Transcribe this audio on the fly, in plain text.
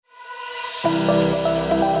As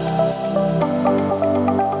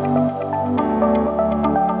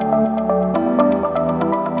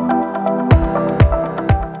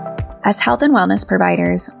health and wellness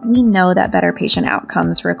providers, we know that better patient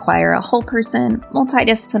outcomes require a whole person,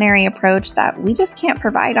 multidisciplinary approach that we just can't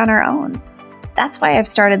provide on our own. That's why I've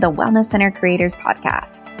started the Wellness Center Creators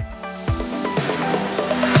Podcast.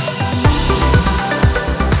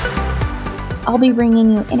 I'll be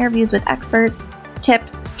bringing you interviews with experts,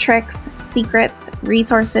 tips, tricks, secrets,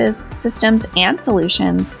 resources, systems, and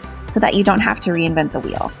solutions so that you don't have to reinvent the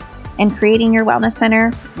wheel. And creating your wellness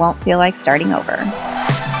center won't feel like starting over.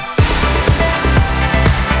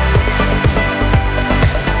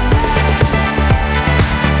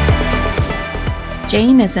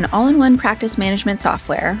 Jane is an all-in-one practice management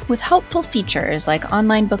software with helpful features like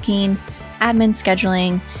online booking, admin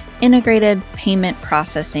scheduling, integrated payment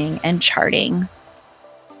processing, and charting.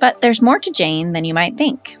 But there's more to Jane than you might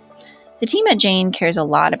think. The team at Jane cares a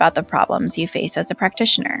lot about the problems you face as a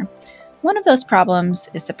practitioner. One of those problems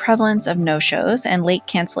is the prevalence of no-shows and late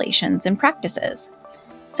cancellations in practices.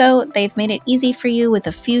 So they've made it easy for you with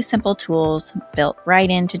a few simple tools built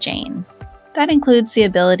right into Jane. That includes the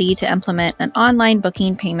ability to implement an online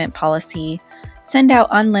booking payment policy, send out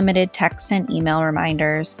unlimited text and email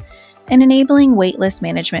reminders, and enabling waitlist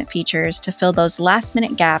management features to fill those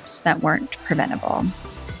last-minute gaps that weren't preventable.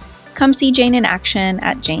 Come see Jane in action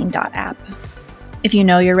at jane.app. If you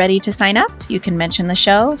know you're ready to sign up, you can mention the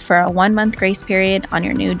show for a 1-month grace period on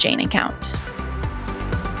your new Jane account.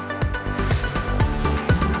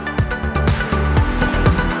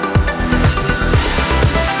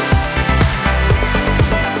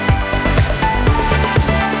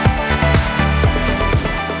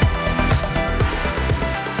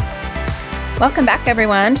 Welcome back,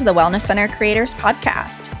 everyone, to the Wellness Center Creators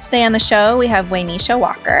Podcast. Today on the show, we have Wayneisha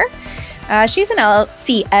Walker. She's an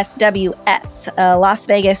LCSWS, a Las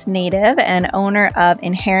Vegas native and owner of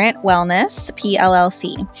Inherent Wellness,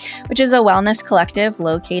 PLLC, which is a wellness collective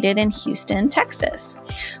located in Houston, Texas.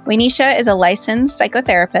 Wayneisha is a licensed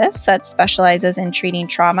psychotherapist that specializes in treating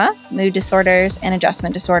trauma, mood disorders, and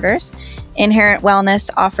adjustment disorders. Inherent Wellness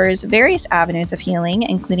offers various avenues of healing,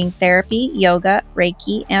 including therapy, yoga,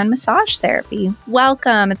 Reiki, and massage therapy.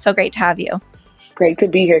 Welcome. It's so great to have you. Great to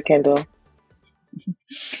be here, Kendall.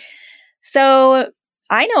 So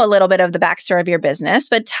I know a little bit of the backstory of your business,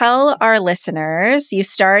 but tell our listeners, you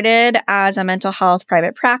started as a mental health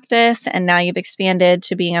private practice, and now you've expanded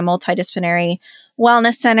to being a multidisciplinary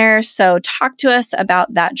wellness center. So talk to us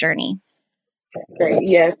about that journey. Great.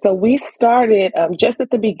 Yeah. So we started just at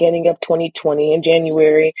the beginning of 2020 in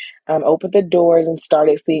January, opened the doors and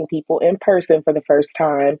started seeing people in person for the first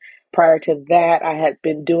time. Prior to that, I had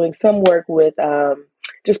been doing some work with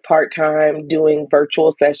just part-time doing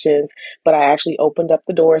virtual sessions, but I actually opened up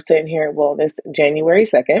the doors to Inherent Wellness January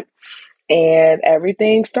 2nd, and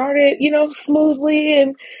everything started, smoothly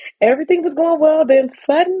and everything was going well. Then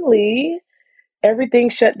suddenly everything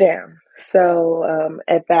shut down. So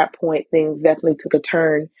at that point, things definitely took a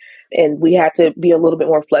turn, and we had to be a little bit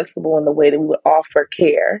more flexible in the way that we would offer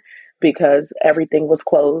care because everything was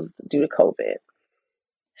closed due to COVID.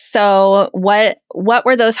 So what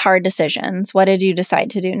were those hard decisions? What did you decide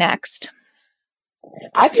to do next?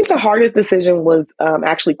 I think the hardest decision was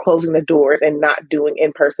actually closing the doors and not doing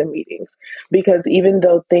in-person meetings, because even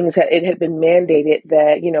though it had been mandated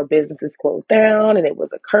that, businesses closed down and it was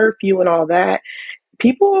a curfew and all that,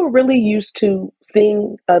 people are really used to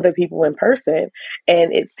seeing other people in person.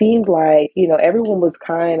 And it seemed like, everyone was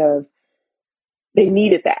they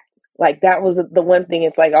needed that. Like that was the one thing.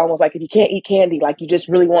 It's like almost like if you can't eat candy, like you just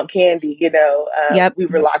really want candy, Yep. We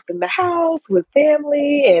were locked in the house with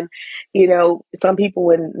family and, some people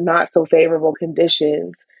in not so favorable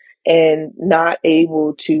conditions and not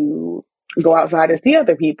able to go outside and see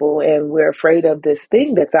other people. And we're afraid of this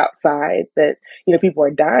thing that's outside that, people are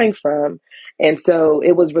dying from. And so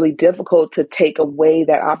it was really difficult to take away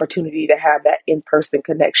that opportunity to have that in-person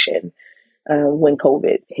connection when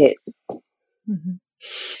COVID hit. Mm-hmm.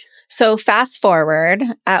 So fast forward,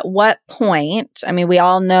 at what point, we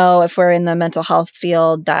all know if we're in the mental health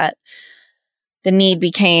field that the need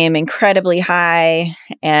became incredibly high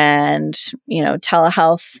and,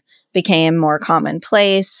 telehealth became more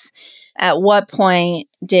commonplace. At what point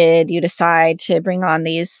did you decide to bring on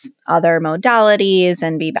these other modalities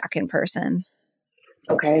and be back in person?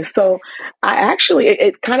 Okay, so I actually,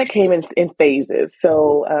 it kind of came in phases.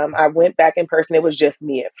 So I went back in person. It was just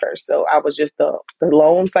me at first. So I was just the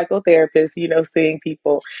lone psychotherapist, seeing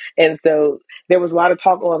people. And so there was a lot of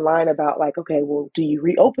talk online about like, okay, well, do you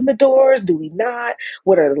reopen the doors? Do we not?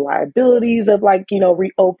 What are the liabilities of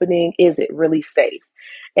reopening? Is it really safe?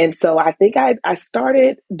 And so I think I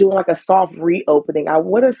started doing like a soft reopening. I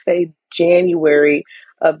want to say January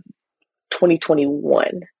of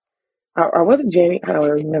 2021. Or was it January? I don't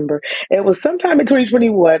remember. It was sometime in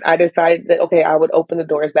 2021. I decided that, okay, I would open the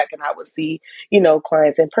doors back and I would see,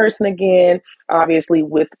 clients in person again, obviously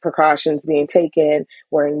with precautions being taken,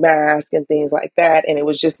 wearing masks and things like that. And it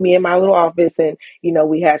was just me in my little office and,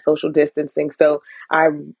 we had social distancing. So I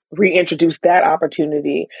reintroduced that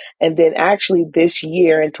opportunity. And then actually this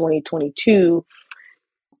year in 2022,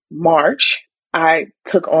 March, I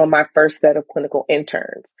took on my first set of clinical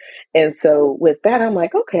interns. And so with that, I'm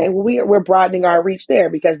like, okay, well, we're broadening our reach there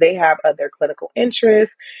because they have other clinical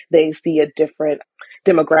interests. They see a different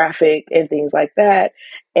demographic and things like that.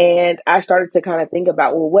 And I started to kind of think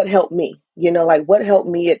about, well, what helped me? Like what helped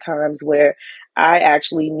me at times where I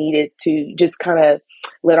actually needed to just kind of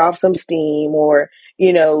let off some steam or,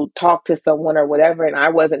 talk to someone or whatever. And I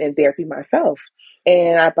wasn't in therapy myself.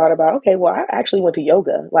 And I thought about, okay, well, I actually went to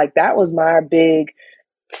yoga. Like that was my big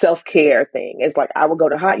self-care thing. It's like I would go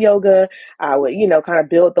to hot yoga. I would, kind of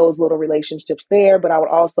build those little relationships there, but I would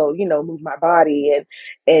also, move my body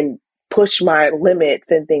and push my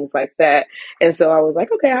limits and things like that. And so I was like,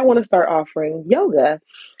 okay, I want to start offering yoga.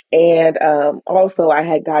 And also I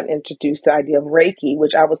had gotten introduced to the idea of Reiki,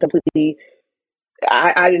 which I was completely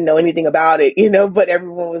I didn't know anything about it, but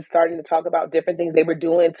everyone was starting to talk about different things they were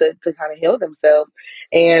doing to kind of heal themselves.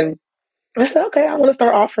 And I said, okay, I want to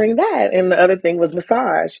start offering that. And the other thing was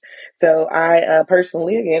massage. So I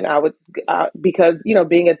personally, again, I would, because,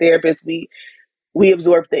 being a therapist, we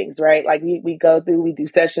absorb things, right? Like we go through, we do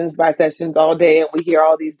sessions by sessions all day and we hear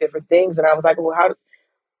all these different things. And I was like, well, how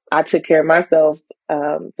I took care of myself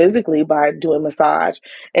physically by doing massage.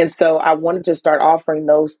 And so I wanted to start offering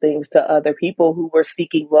those things to other people who were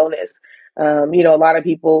seeking wellness. A lot of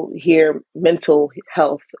people hear mental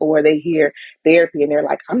health or they hear therapy and they're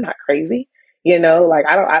like, I'm not crazy. Like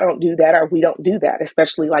I don't do that or we don't do that,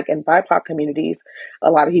 especially like in BIPOC communities.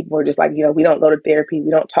 A lot of people are just like, we don't go to therapy.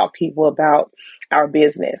 We don't talk to people about our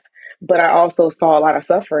business. But I also saw a lot of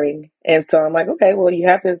suffering. And so I'm like, okay, well, you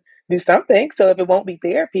have to do something. So if it won't be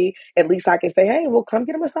therapy, at least I can say, hey, well, come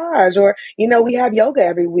get a massage or, we have yoga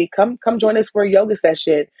every week. Come join us for a yoga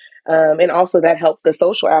session. And also that helped the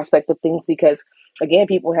social aspect of things because again,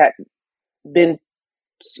 people had been,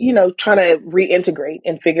 trying to reintegrate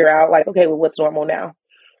and figure out like, okay, well, what's normal now?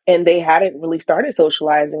 And they hadn't really started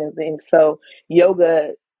socializing and things. So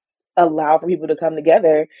yoga allowed for people to come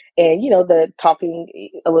together and, the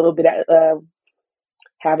talking a little bit,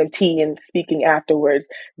 having tea and speaking afterwards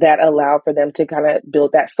that allowed for them to kind of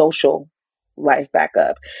build that social life back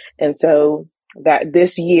up. And so that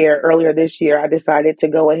earlier this year, I decided to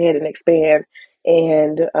go ahead and expand.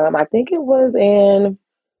 And I think it was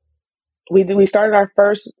we started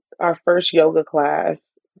our first yoga class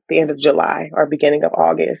at the end of July or beginning of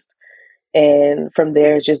August. And from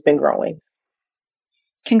there, it's just been growing.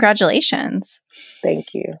 Congratulations.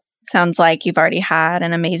 Thank you. Sounds like you've already had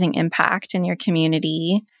an amazing impact in your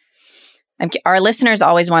community. Our listeners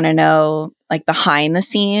always want to know, like, behind the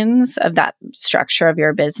scenes of that structure of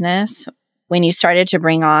your business. When you started to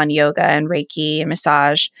bring on yoga and Reiki and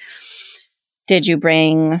massage, did you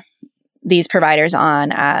bring these providers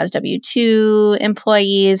on as W-2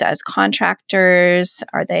 employees, as contractors?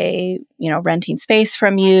 Are they, renting space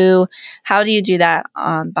from you? How do you do that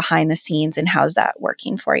behind the scenes, and how's that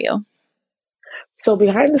working for you? So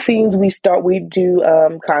behind the scenes, we do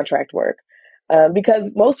contract work because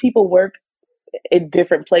most people work in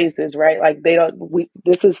different places, right? Like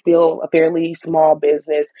this is still a fairly small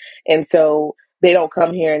business. And so they don't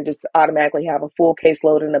come here and just automatically have a full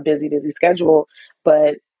caseload and a busy schedule,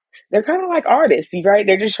 but they're kind of like artists, right?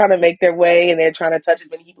 They're just trying to make their way and they're trying to touch as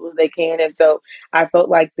many people as they can. And so I felt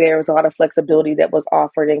like there was a lot of flexibility that was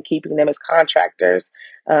offered in keeping them as contractors.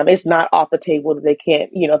 It's not off the table that they can't,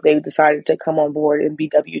 if they decided to come on board and be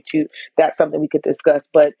W-2, that's something we could discuss.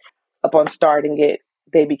 But upon starting it,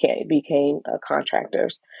 they became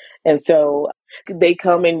contractors. And so they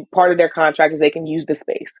come in, part of their contract is they can use the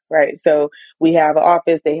space, right? So we have an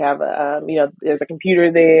office, they have there's a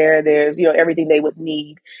computer there, there's, everything they would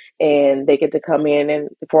need, and they get to come in and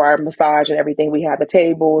for our massage and everything, we have the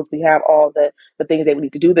tables, we have all the things they would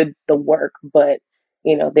need to do the work, but,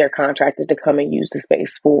 they're contracted to come and use the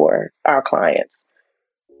space for our clients.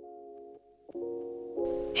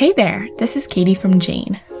 Hey there, this is Katie from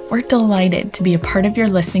Jane. We're delighted to be a part of your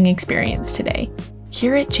listening experience today.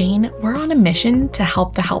 Here at Jane, we're on a mission to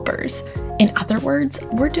help the helpers. In other words,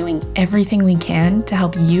 we're doing everything we can to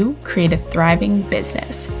help you create a thriving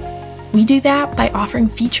business. We do that by offering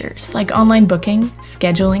features like online booking,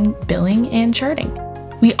 scheduling, billing, and charting.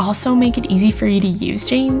 We also make it easy for you to use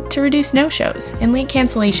Jane to reduce no-shows and late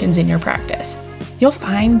cancellations in your practice. You'll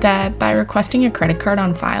find that by requesting a credit card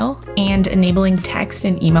on file and enabling text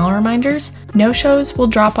and email reminders, no-shows will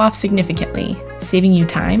drop off significantly, saving you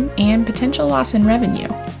time and potential loss in revenue.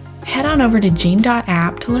 Head on over to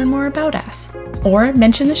jane.app to learn more about us, or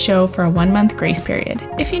mention the show for a 1-month grace period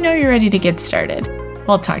if you know you're ready to get started.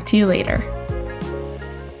 We'll talk to you later.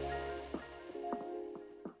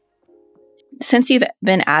 Since you've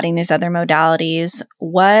been adding these other modalities,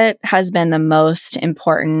 what has been the most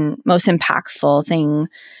important, most impactful thing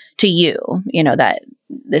to you, that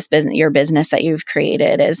this business, your business that you've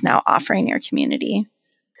created is now offering your community?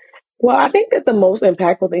 Well, I think that the most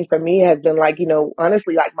impactful thing for me has been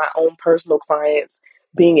honestly, like my own personal clients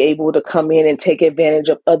being able to come in and take advantage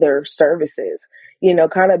of other services,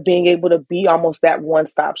 kind of being able to be almost that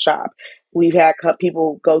one-stop shop. We've had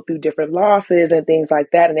people go through different losses and things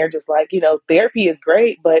like that. And they're just like, therapy is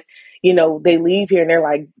great, but they leave here and they're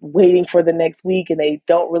like waiting for the next week and they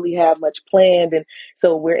don't really have much planned. And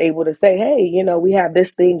so we're able to say, hey, we have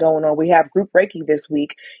this thing going on. We have group Reiki this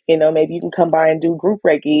week. Maybe you can come by and do group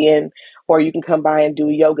Reiki or you can come by and do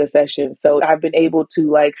a yoga session. So I've been able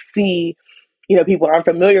to see, people I'm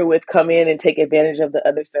familiar with come in and take advantage of the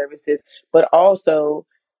other services, but also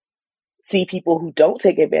see people who don't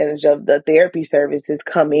take advantage of the therapy services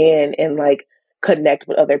come in and connect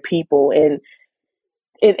with other people and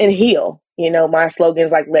heal. My slogan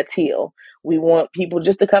is let's heal. We want people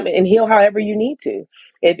just to come in and heal however you need to.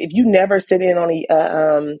 If you never sit in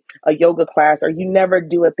on a yoga class or you never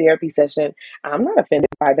do a therapy session, I'm not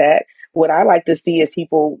offended by that. What I like to see is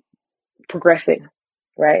people progressing,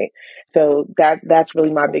 right? So that's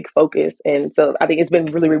really my big focus. And so I think it's been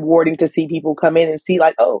really rewarding to see people come in and see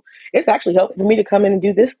oh, it's actually helpful for me to come in and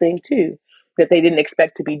do this thing too, that they didn't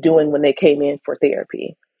expect to be doing when they came in for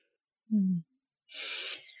therapy.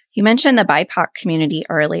 You mentioned the BIPOC community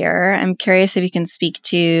earlier. I'm curious if you can speak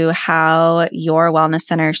to how your wellness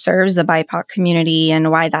center serves the BIPOC community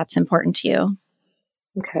and why that's important to you.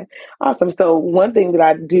 Okay, awesome. So one thing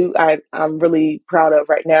that I'm really proud of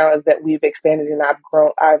right now is that we've expanded and I've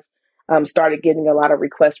grown. I've started getting a lot of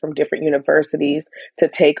requests from different universities to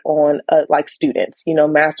take on students,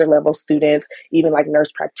 master level students, even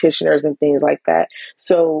nurse practitioners and things like that.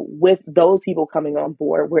 So with those people coming on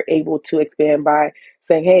board, we're able to expand by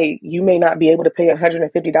saying, hey, you may not be able to pay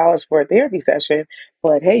 $150 for a therapy session,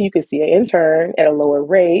 but hey, you can see an intern at a lower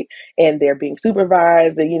rate and they're being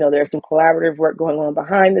supervised and, there's some collaborative work going on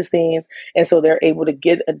behind the scenes. And so they're able to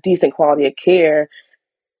get a decent quality of care,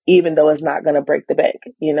 even though it's not going to break the bank,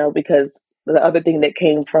 because the other thing that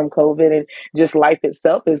came from COVID and just life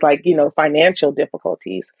itself is financial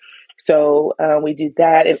difficulties. So we do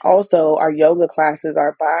that. And also our yoga classes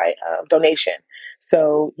are by donation.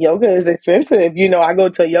 So yoga is expensive. I go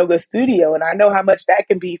to a yoga studio and I know how much that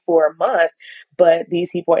can be for a month, but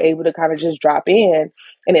these people are able to kind of just drop in.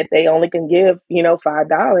 And if they only can give,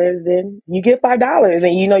 $5, then you give $5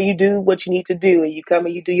 and, you do what you need to do. And you come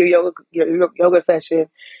and you do your yoga session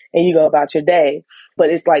and you go about your day.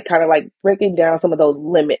 But it's kind of breaking down some of those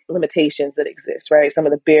limitations that exist, right? Some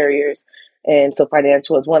of the barriers. And so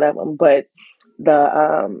financial is one of them. But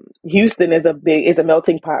the Houston is a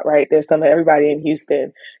melting pot, right? There's some of everybody in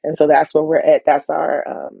Houston. And so that's where we're at. That's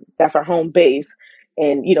our home base.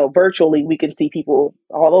 And, virtually we can see people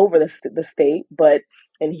all over the state. But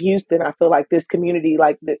in Houston, I feel like this community,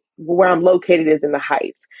 where I'm located is in the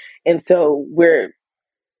Heights. And so we're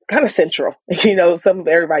kind of central, some of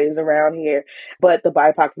everybody is around here, but the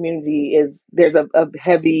BIPOC community there's a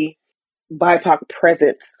heavy BIPOC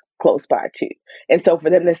presence close by too. And so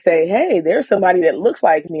for them to say, hey, there's somebody that looks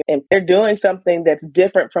like me and they're doing something that's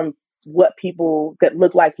different from what people that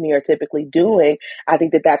look like me are typically doing, I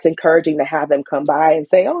think that that's encouraging to have them come by and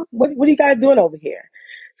say, oh, what are you guys doing over here?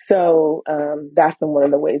 So that's been one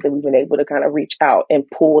of the ways that we've been able to kind of reach out and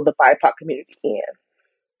pull the BIPOC community in.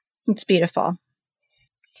 It's beautiful.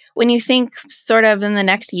 When you think sort of in the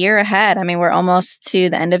next year ahead, I mean, we're almost to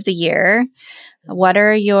the end of the year. What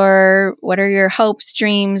are your hopes,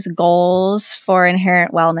 dreams, goals for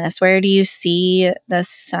Inherent Wellness? Where do you see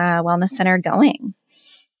this wellness center going?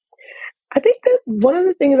 I think that one of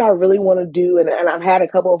the things I really want to do, and I've had a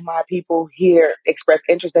couple of my people here express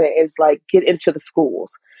interest in it, is get into the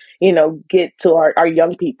schools, get to our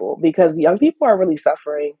young people, because young people are really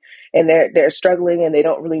suffering and they're struggling and they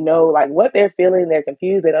don't really know what they're feeling. They're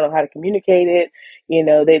confused. They don't know how to communicate it.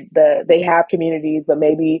 They have communities, but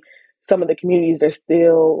maybe some of the communities are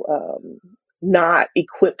still not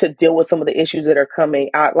equipped to deal with some of the issues that are coming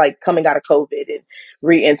out of COVID and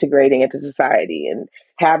reintegrating into society and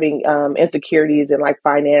having insecurities in like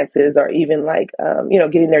finances or even like,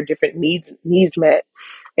 getting their different needs met.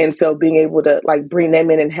 And so being able to like bring them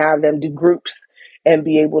in and have them do groups and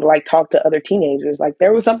be able to like talk to other teenagers. Like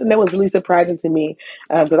there was something that was really surprising to me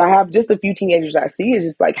because I have just a few teenagers I see is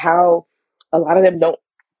just like how a lot of them don't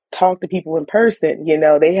talk to people in person.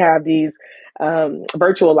 They have these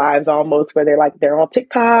virtual lives almost where they're on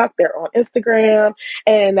TikTok, they're on Instagram,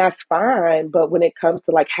 and that's fine. But when it comes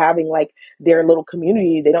to like having like their little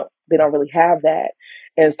community, they don't really have that.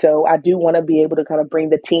 And so I do want to be able to kind of bring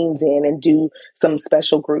the teens in and do some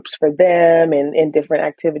special groups for them and different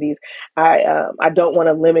activities. I don't want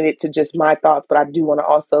to limit it to just my thoughts, but I do want to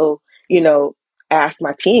also, ask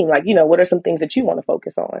my team, like, what are some things that you want to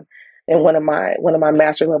focus on? And one of my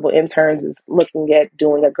master level interns is looking at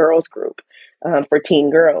doing a girls group for teen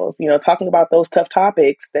girls, talking about those tough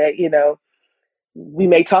topics that, they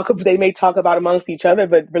may talk about amongst each other,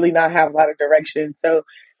 but really not have a lot of direction. So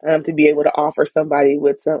to be able to offer somebody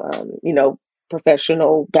with some,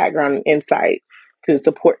 professional background and insight to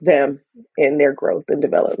support them in their growth and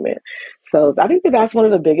development. So I think that's one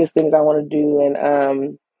of the biggest things I want to do.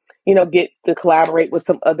 And, get to collaborate with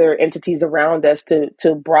some other entities around us to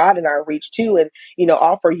broaden our reach too. And,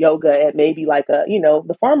 offer yoga at maybe like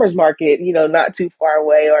the farmer's market, not too far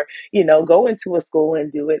away, or, go into a school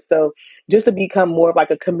and do it. So just to become more of like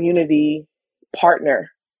a community partner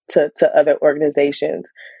to other organizations.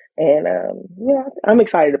 And, I'm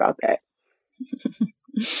excited about that.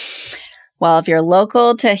 Well, if you're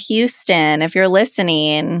local to Houston, if you're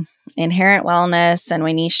listening, Inherent Wellness and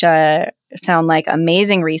Wayneisha sound like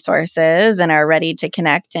amazing resources and are ready to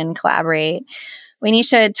connect and collaborate.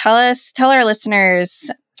 Wayneisha, tell our listeners,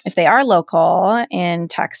 if they are local in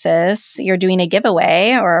Texas, you're doing a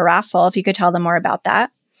giveaway or a raffle. If you could tell them more about that.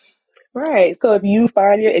 Right. So if you're,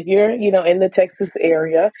 in the Texas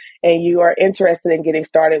area and you are interested in getting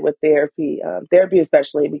started with therapy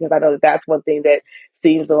especially, because I know that's one thing that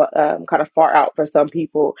seems kind of far out for some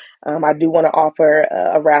people. I do want to offer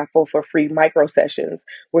a raffle for free micro sessions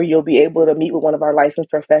where you'll be able to meet with one of our licensed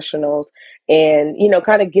professionals and,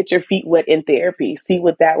 kind of get your feet wet in therapy, see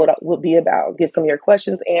what that would be about, get some of your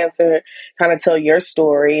questions answered, kind of tell your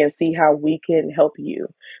story and see how we can help you.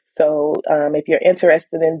 So if you're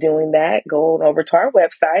interested in doing that, go on over to our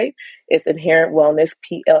website. It's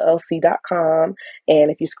inherentwellnesspllc.com.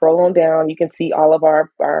 And if you scroll on down, you can see all of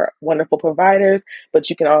our wonderful providers, but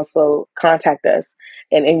you can also contact us.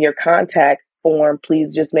 And in your contact form,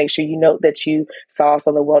 please just make sure you note that you saw us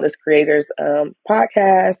on the Wellness Creators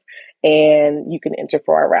podcast, and you can enter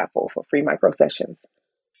for our raffle for free micro sessions.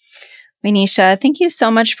 Wayneisha, thank you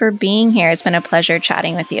so much for being here. It's been a pleasure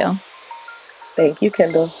chatting with you. Thank you,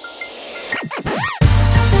 Kendall.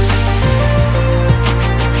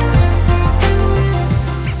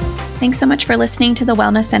 Thanks so much for listening to the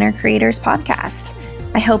Wellness Center Creators Podcast.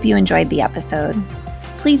 I hope you enjoyed the episode.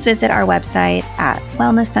 Please visit our website at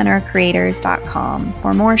wellnesscentercreators.com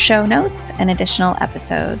for more show notes and additional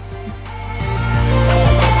episodes.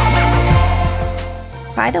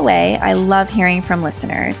 By the way, I love hearing from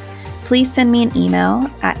listeners. Please send me an email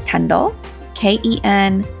at Kendall,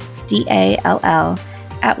 KENDALL,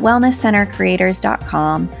 at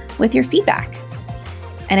wellnesscentercreators.com with your feedback.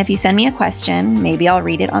 And if you send me a question, maybe I'll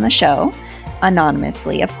read it on the show,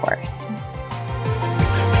 anonymously, of course.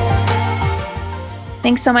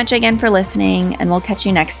 Thanks so much again for listening, and we'll catch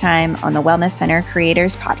you next time on the Wellness Center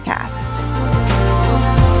Creators Podcast.